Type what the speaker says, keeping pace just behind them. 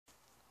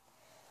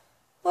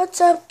What's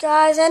up,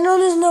 guys? I know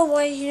there's no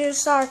way here,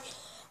 sorry.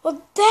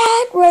 Well,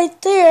 that right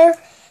there,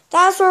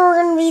 that's where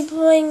we're going to be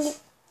playing.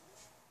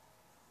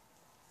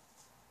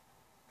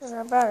 Is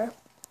that better?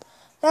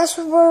 That's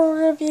where we're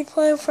going to be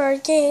playing for our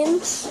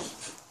games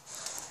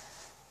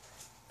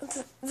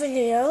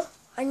video.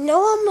 I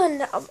know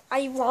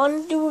I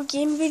want to do a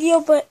game video,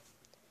 but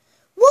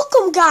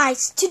welcome,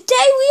 guys. Today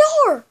we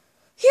are.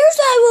 Here's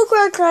how I look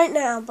like right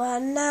now, but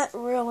I'm not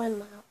real in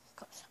my house.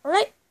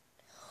 Alright?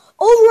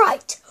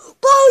 Alright.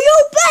 Well,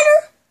 you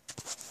better.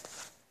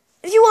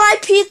 If you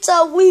like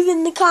pizza, leave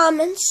in the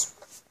comments.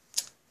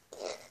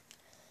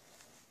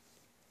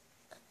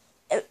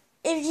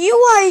 If you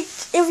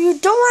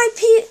don't like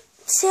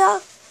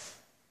pizza,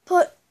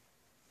 put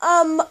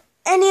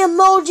any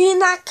emoji in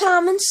that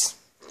comments.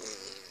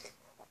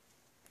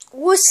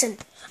 Listen,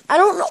 I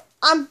don't know.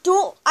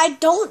 I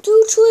don't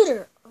do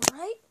Twitter,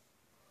 alright?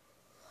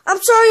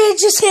 I'm sorry I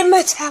just hit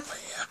my tap.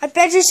 I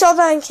bet you saw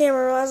that on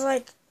camera. I was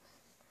like,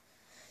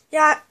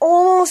 yeah, I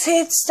almost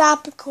hit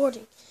stop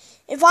recording.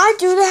 If I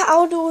do that,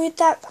 I'll delete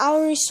that.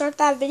 I'll restart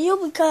that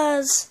video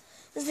because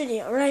this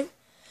video, right?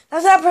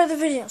 That's not part of the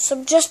video.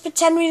 So just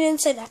pretend we didn't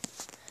say that.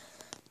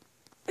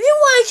 If you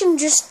want, you can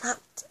just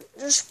not.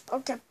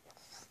 Okay.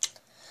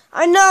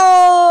 I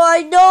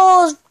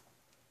know.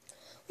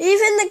 Leave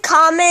in the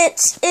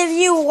comments if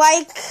you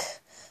like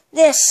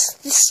this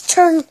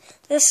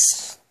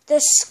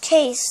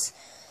case.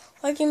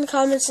 Like in the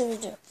comments if you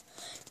do.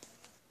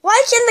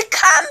 Like in the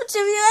comments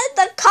if you like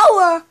the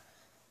color.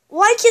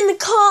 Like in the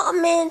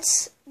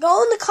comments.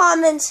 Go in the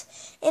comments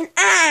and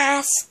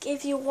ask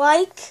if you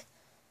like.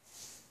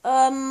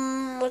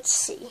 Let's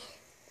see.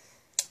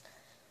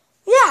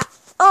 Yeah.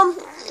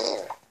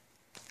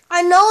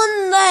 I know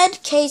in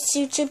that case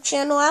YouTube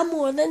channel I'm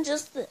more than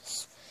just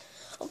this.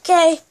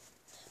 Okay?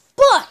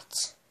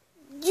 But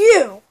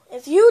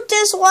if you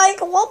dislike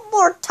one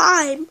more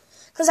time,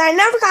 because I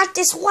never got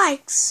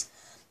dislikes,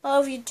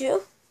 but if you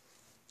do,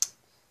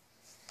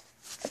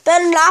 it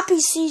better not be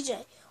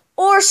CJ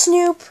or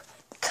Snoop,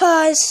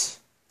 because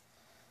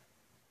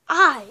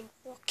I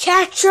will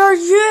capture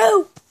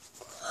you.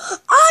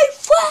 I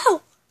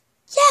will.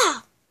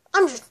 Yeah,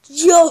 I'm just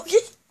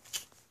joking.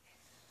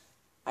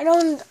 I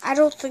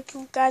don't think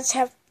you guys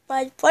have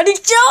my funny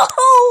jokes.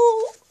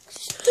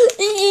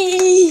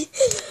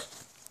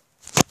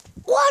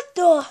 What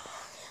the?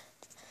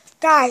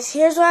 Guys,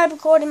 here's where I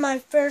recorded my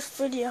first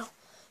video.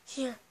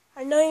 Here.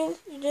 I know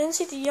you didn't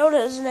see the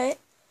Yoda's in it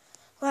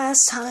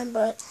last time,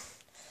 but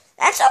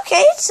that's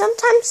okay.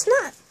 Sometimes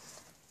not.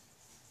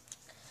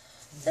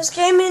 This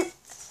came in.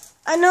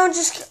 I know it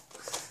just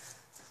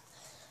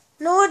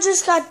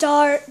got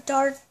dark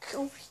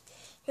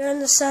here in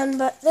the sun,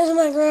 but there's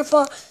my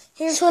grandpa.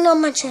 He just went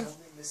on my channel.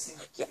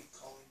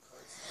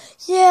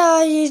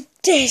 Yeah, you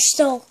did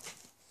still.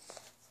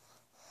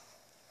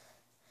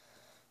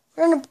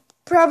 We're gonna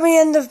probably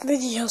end the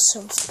video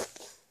soon.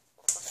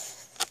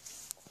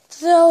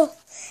 So